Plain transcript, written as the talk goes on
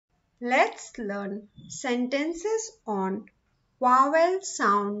Let's learn sentences on vowel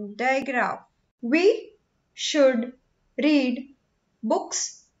sound digraph. We should read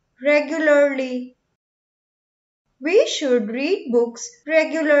books regularly. We should read books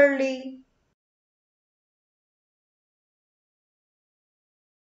regularly.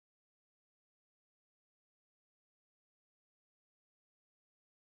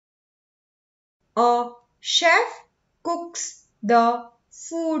 A chef cooks the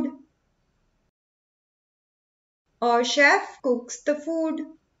food. A chef cooks the food.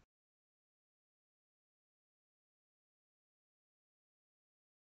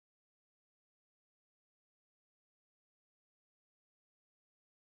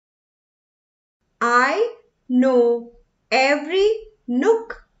 I know every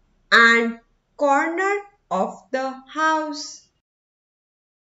nook and corner of the house.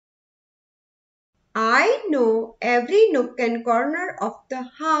 I know every nook and corner of the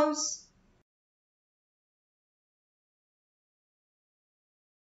house.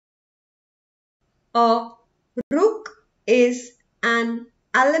 A rook is an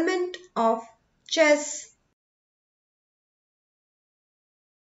element of chess.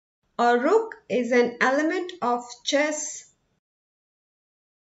 A rook is an element of chess.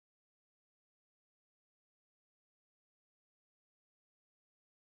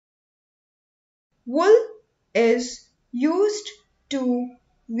 Wool is used to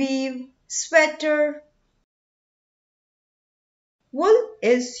weave sweater. Wool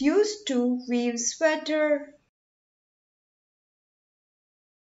is used to weave sweater.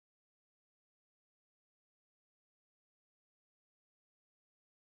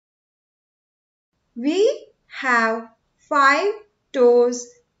 We have 5 toes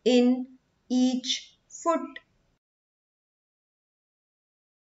in each foot.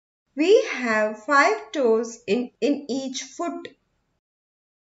 We have 5 toes in each foot.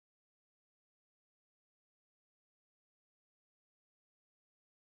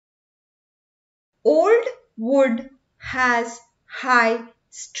 Old wood has high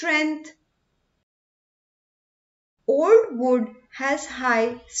strength. Old wood has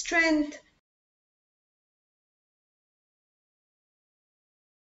high strength.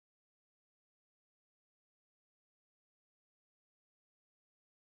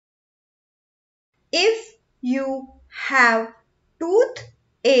 If you have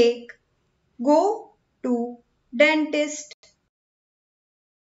toothache, go to dentist.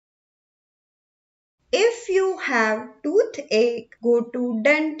 If you have toothache, go to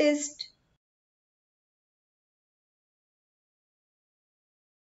dentist.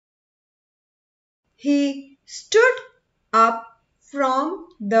 He stood up from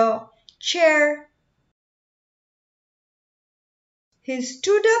the chair. He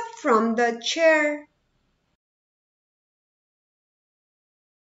stood up from the chair.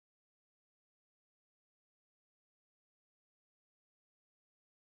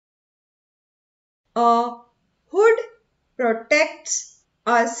 A hood protects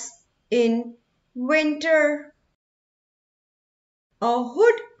us in winter. A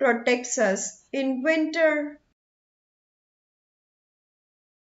hood protects us in winter.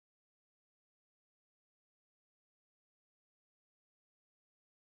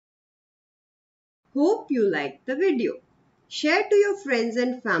 Hope you liked the video. Share to your friends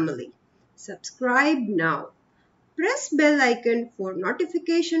and family. Subscribe now. Press bell icon for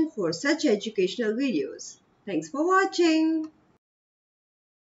notification for such educational videos. Thanks for watching.